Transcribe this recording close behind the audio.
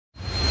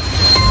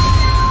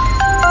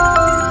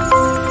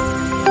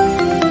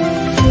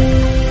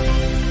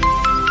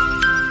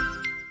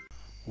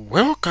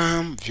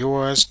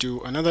viewers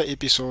to another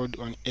episode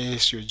on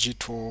ASU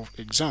G12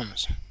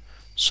 exams.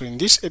 So in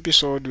this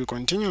episode we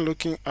continue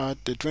looking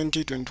at the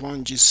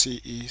 2021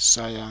 GCE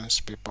Science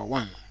Paper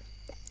 1.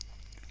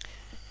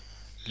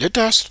 Let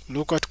us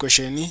look at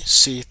question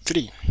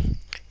C3.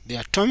 The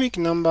atomic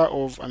number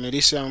of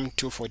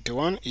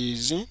americium-241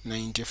 is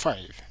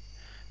 95.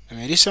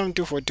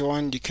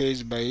 Americium-241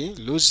 decays by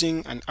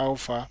losing an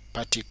alpha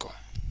particle.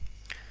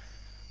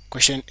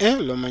 Question A,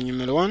 Roman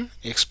numeral 1,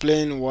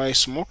 explain why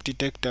smoke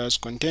detectors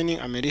containing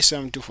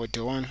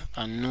americium-241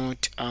 are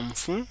not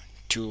harmful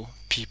to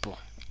people.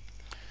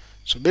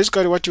 So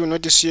basically what you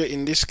notice here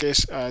in this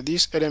case,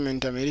 this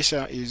element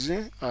americium is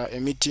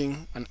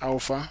emitting an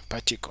alpha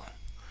particle.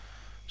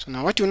 So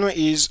now what you know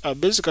is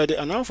basically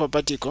an alpha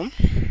particle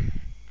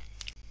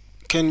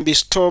can be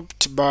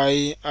stopped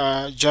by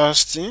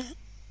just a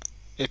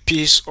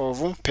piece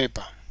of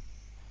paper.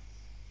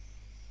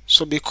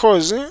 So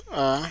because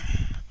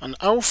an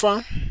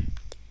alpha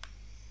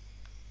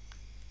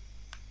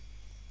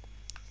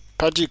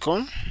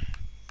particle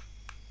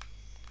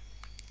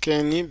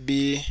can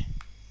be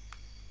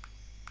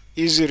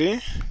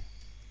easily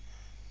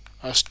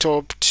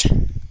stopped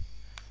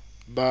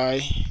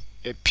by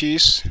a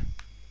piece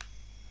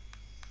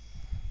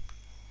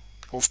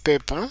of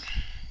paper,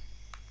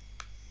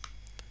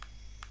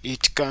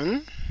 it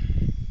can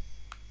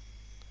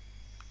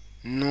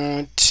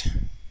not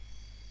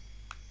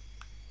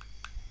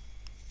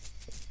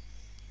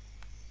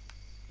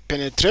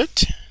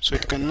penetrate, so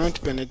it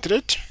cannot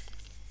penetrate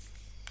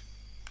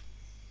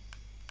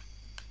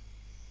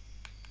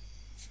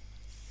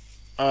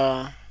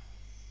the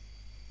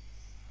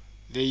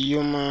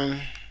human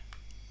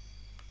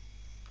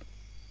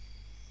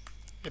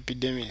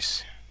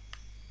epidermis,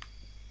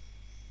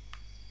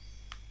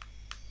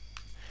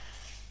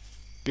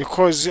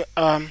 because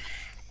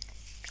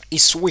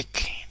it's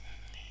weak.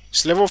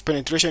 Its level of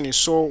penetration is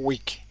so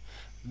weak,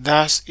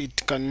 thus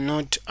it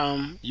cannot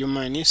harm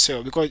human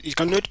cell, because it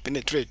cannot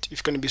penetrate. If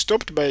it can be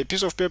stopped by a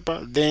piece of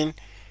paper, then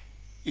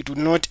it would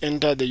not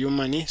enter the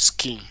human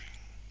skin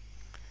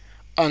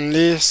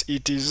unless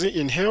it is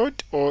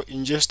inhaled or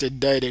ingested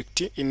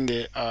directly in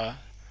the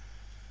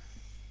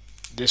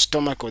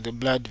stomach or the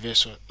blood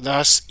vessel.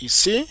 Thus it's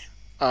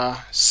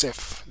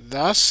safe.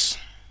 Thus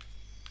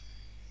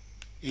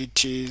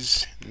it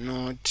is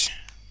not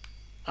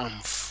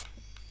harmful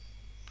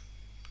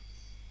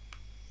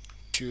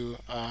to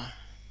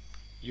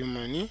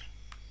human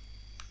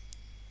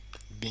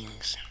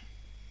beings.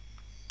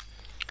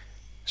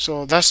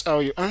 So that's how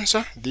you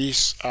answer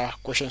this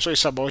question. So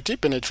it's about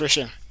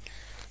penetration.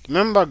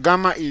 Remember,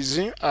 gamma is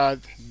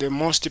the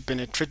most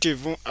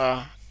penetrative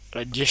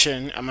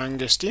radiation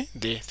amongst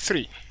the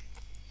three.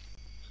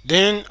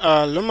 Then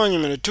Roman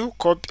numeral 2,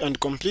 copy and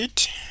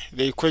complete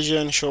the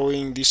equation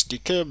showing this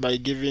decay by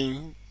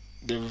giving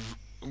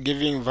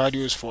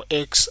values for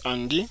x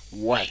and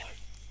y.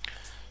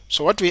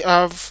 So what we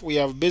have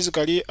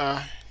basically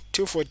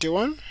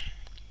 241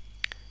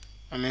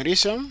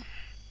 americium,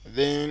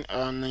 then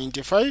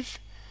 95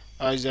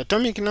 is the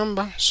atomic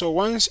number. So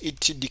once it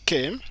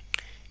decays,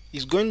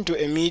 it's going to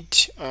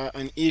emit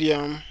an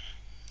helium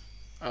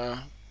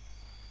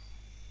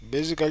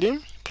basically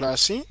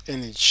plus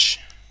NH.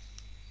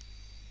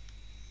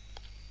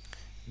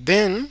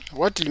 Then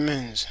what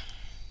remains?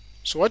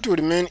 So what will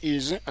remain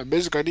is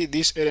basically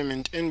this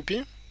element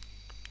NP.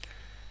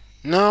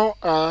 Now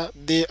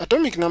the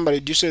atomic number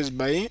reduces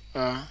by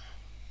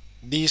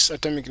this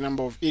atomic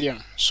number of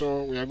helium.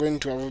 So we are going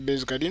to have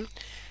basically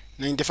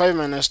 95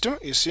 minus 2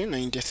 is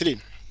 93.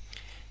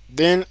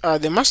 Then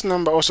the mass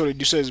number also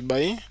reduces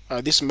by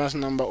this mass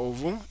number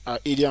of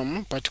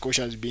helium particles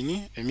has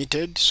been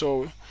emitted.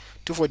 So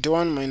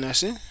 241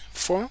 minus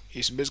 4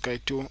 is basically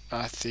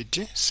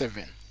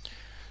 237.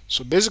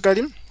 So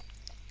basically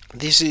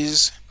this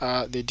is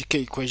the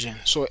decay equation.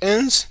 So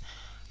hence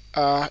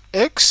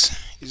x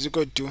is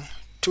equal to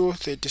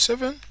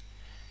 237,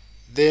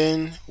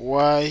 then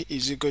y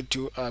is equal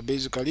to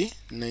basically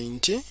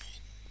 93.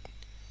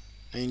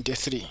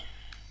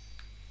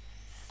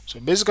 So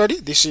basically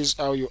this is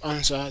how you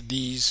answer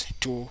these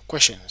two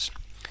questions.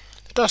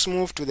 Let us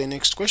move to the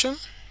next question.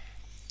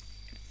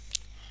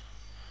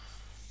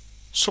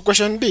 So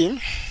question B,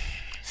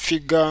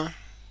 figure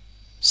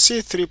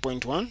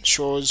C3.1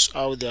 shows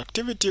how the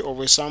activity of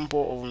a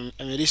sample of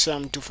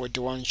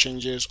americium-241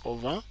 changes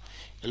over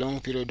a long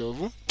period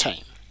of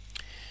time.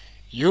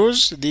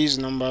 Use these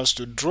numbers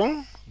to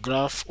draw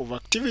graph of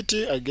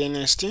activity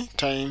against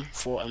time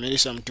for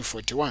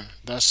americium-241.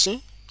 That's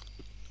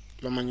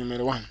Roman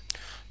numeral 1.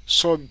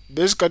 So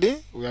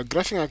basically we are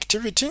graphing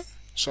activity.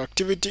 So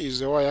activity is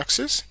the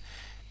y-axis,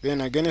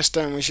 then against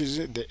time, which is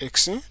the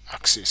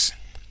x-axis.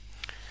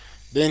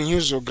 Then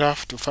use your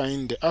graph to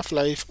find the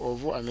half-life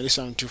of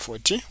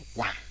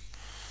americium-241.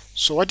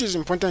 So what is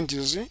important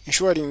is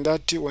ensuring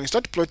that when you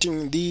start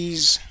plotting,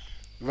 these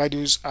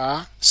values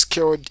are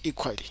scaled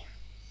equally.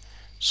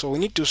 So we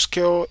need to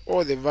scale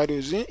all the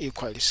values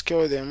equally,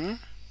 scale them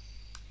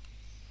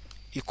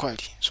equally,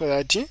 so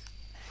that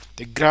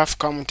the graph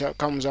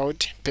comes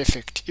out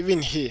perfect.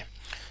 Even here,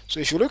 So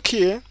if you look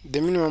here,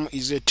 the minimum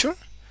is a 2,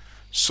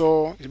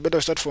 so it's better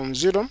to start from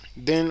 0.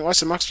 Then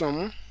what's the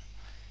maximum?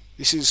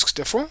 This is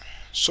 64.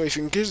 So if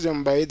you increase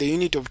them by the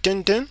unit of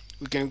 10 10,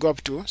 we can go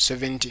up to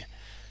 70.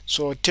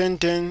 So 10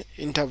 10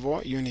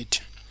 interval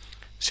unit.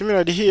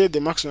 Similarly here,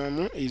 the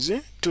maximum is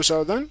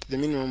 2000, the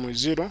minimum is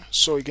 0,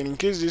 so you can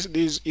increase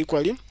these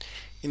equally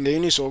in the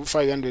units of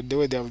 500 the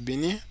way they have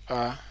been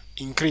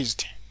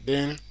increased.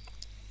 Then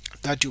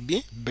that will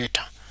be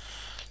better.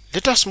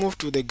 Let us move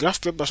to the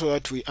graph paper so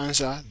that we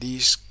answer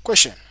this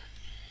question.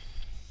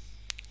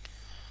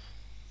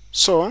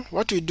 So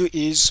what we do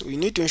is we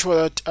need to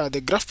ensure that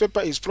the graph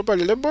paper is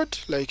properly labeled,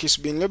 like it's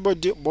been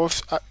labeled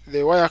both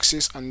the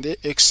y-axis and the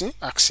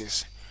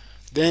x-axis.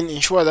 Then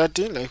ensure that,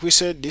 like we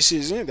said, this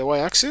is the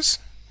y-axis,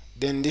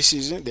 then this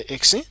is the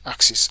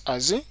x-axis,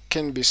 as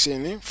can be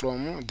seen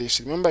from this.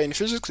 Remember, in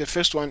physics, the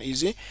first one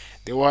is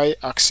the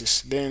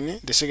y-axis, then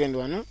the second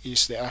one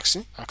is the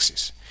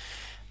x-axis.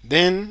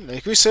 Then,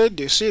 like we said,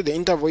 you see the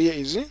interval here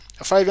is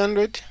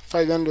 500,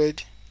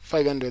 500,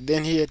 500.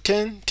 Then here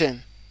 10,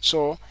 10.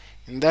 So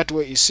in that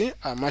way, you see,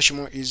 much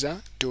more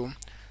easier to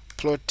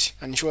plot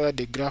and ensure that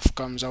the graph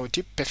comes out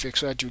perfect,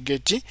 so that you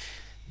get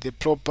the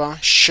proper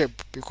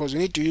shape, because we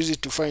need to use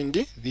it to find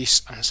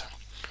this answer.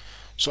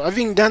 So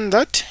having done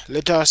that,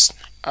 let us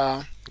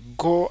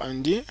go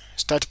and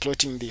start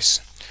plotting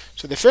this.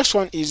 So the first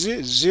one is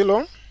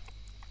 0,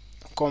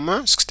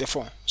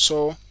 64.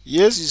 So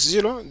yes is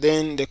 0,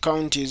 then the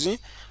count is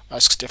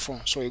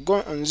 64. So we go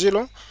on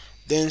 0,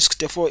 then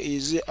 64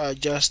 is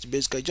just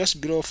basically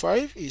just below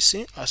 5, is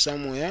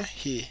somewhere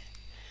here.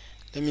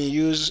 Let me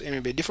use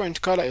maybe a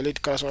different color, a red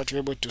color, so that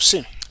you're able to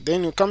see.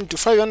 Then you come to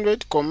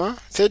 500,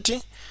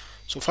 30.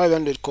 So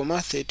 500,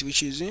 30,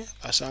 which is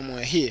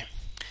somewhere here.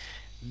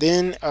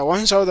 Then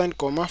 1000,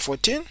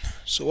 14.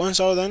 So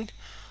 1000,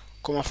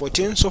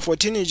 14. So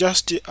 14 is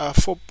just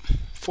 4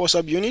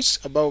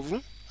 subunits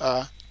above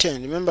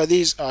 10. Remember,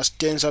 these are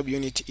 10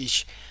 subunits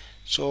each.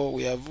 So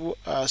we have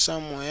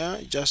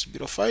somewhere just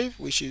below 5,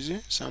 which is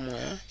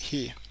somewhere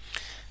here.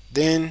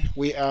 Then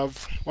we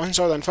have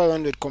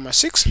 1500,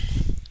 6.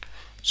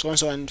 So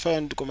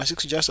 1500,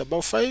 6 just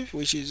above 5,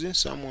 which is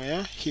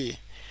somewhere here.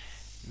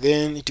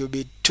 Then it will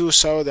be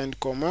 2000,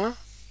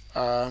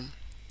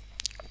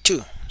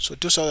 2. So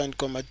 2000,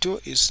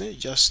 2 is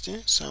just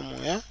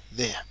somewhere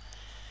there.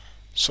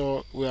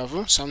 So we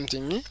have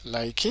something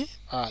like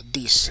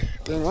this.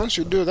 Then once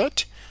you do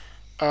that,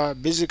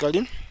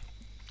 basically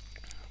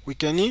we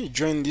can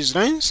join these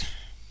lines.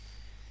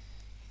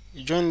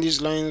 We join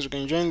these lines, we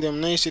can join them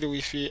nicely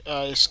with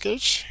a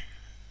sketch,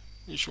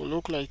 which will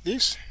look like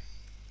this.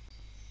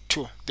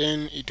 2.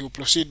 Then it will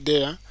proceed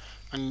there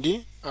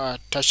and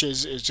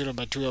touches 0,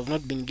 but we have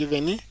not been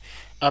given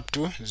up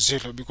to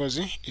 0, because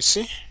you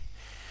see,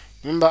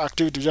 remember,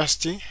 activity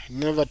just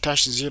never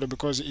touch 0,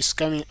 because it's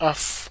coming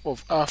half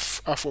of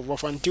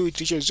until it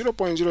reaches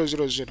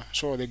 0.000.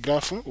 So the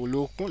graph will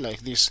look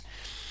like this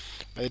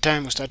by the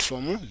time we start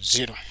from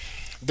 0.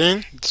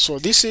 Then, so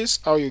this is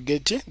how you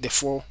get the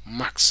 4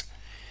 marks.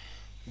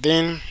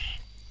 Then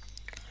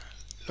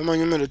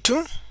Roman number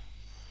 2,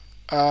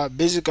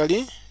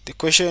 basically the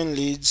question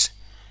reads,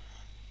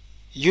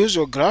 use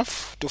your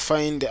graph to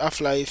find the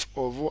half-life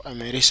of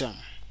americium.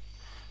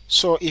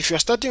 So if you're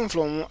starting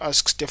from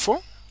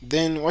 64,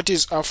 then what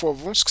is half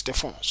of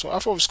 64? So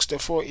half of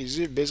 64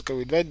 is basically,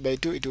 we divide by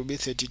 2, it will be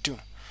 32.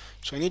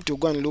 So we need to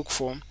go and look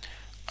for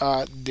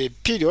the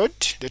period,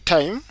 the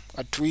time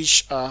at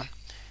which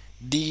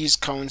these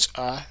counts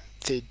are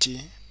 32.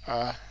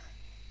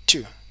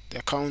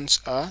 The counts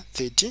are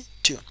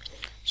 32.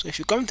 So if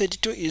you count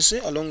 32 is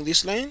along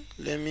this line,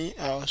 let me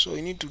so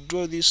we need to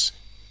draw this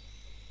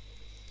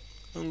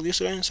along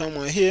this line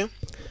somewhere here,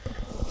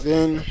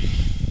 then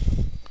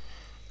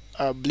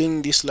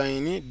bring this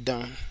line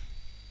down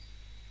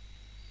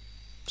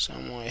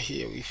somewhere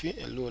here with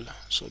a ruler.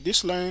 So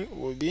this line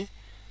will be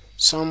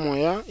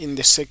somewhere in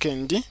the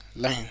second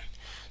line.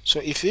 So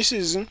if this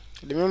is,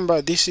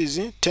 remember, this is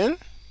 10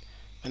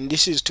 and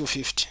this is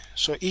 250.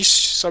 So each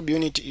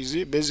subunit is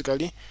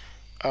basically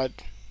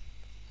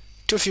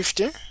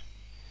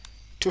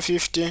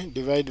 250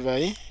 divided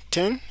by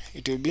 10,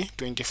 it will be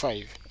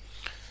 25.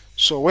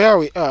 So where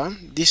we are,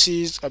 this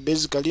is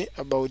basically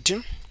about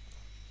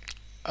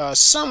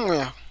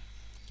somewhere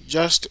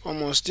just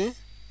almost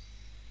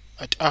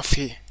at half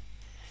here,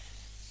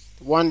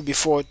 one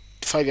before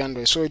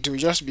 500. So it will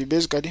just be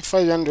basically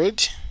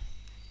 500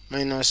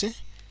 minus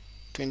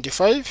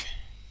 25.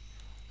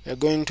 We are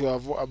going to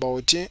have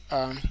about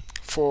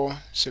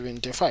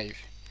 475.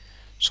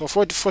 So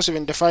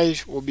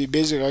 475 will be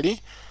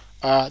basically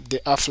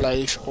the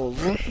half-life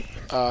of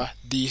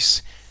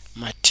this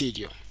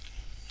material.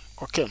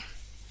 Okay,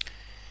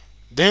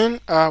 then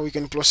we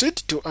can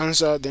proceed to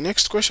answer the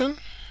next question.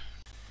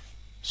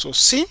 So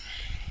C,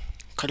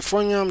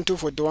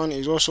 californium-241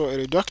 is also a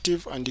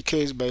radioactive and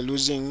decays by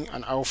losing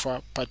an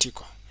alpha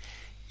particle.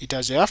 It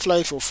has a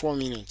half-life of 4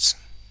 minutes.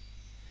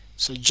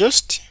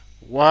 Suggest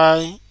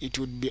why it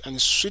would be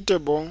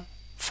unsuitable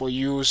for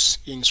use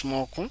in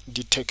smoke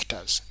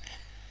detectors.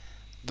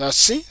 That's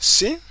C.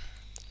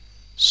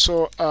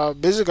 So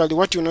basically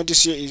what you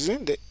notice here is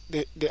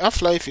the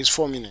half-life is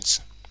 4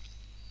 minutes.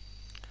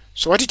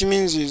 So what it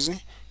means is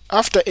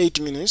after 8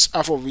 minutes,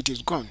 half of it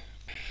is gone.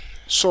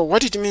 So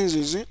what it means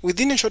is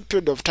within a short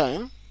period of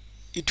time,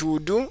 it will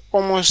do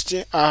almost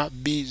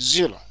be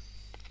zero.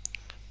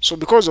 So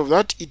because of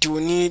that, it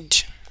will need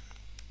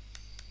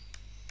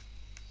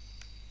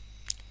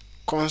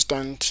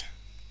constant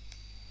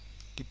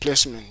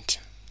replacement.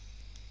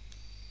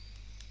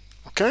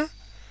 Okay,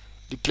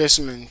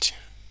 replacement.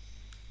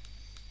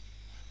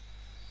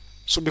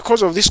 So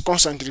because of this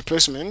constant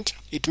replacement,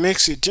 it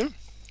makes it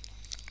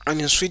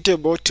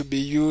unsuitable to be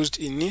used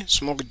in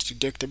smoke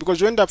detector, because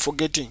you end up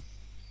forgetting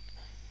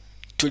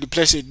to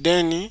replace it.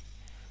 Then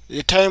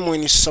the time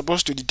when it's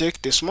supposed to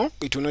detect the smoke,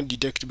 it will not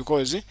detect,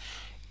 because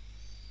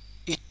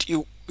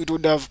it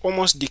would have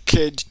almost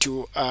decayed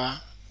to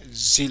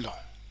zero.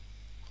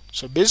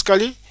 So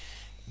basically,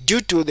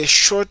 due to the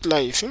short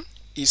life,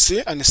 it's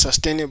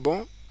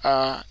unsustainable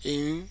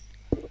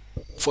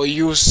for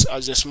use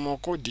as a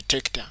smoke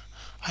detector.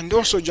 And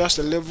also just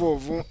the level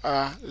of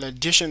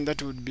radiation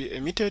that would be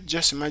emitted.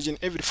 Just imagine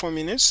every 4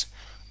 minutes,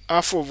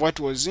 half of what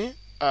was there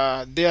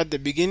at the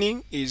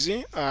beginning is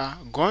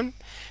gone.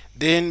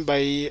 Then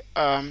by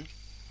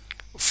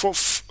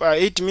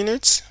 8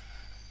 minutes,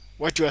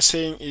 what you are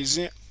saying is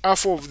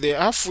half of the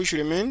half which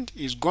remained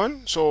is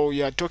gone. So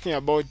you are talking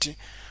about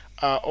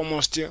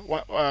almost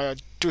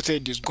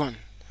 2/3 is gone.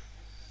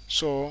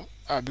 So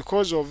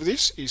because of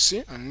this, is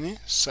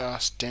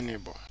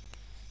unsustainable.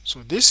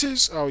 So this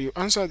is how you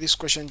answer this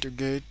question to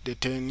get the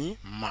 10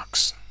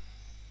 marks.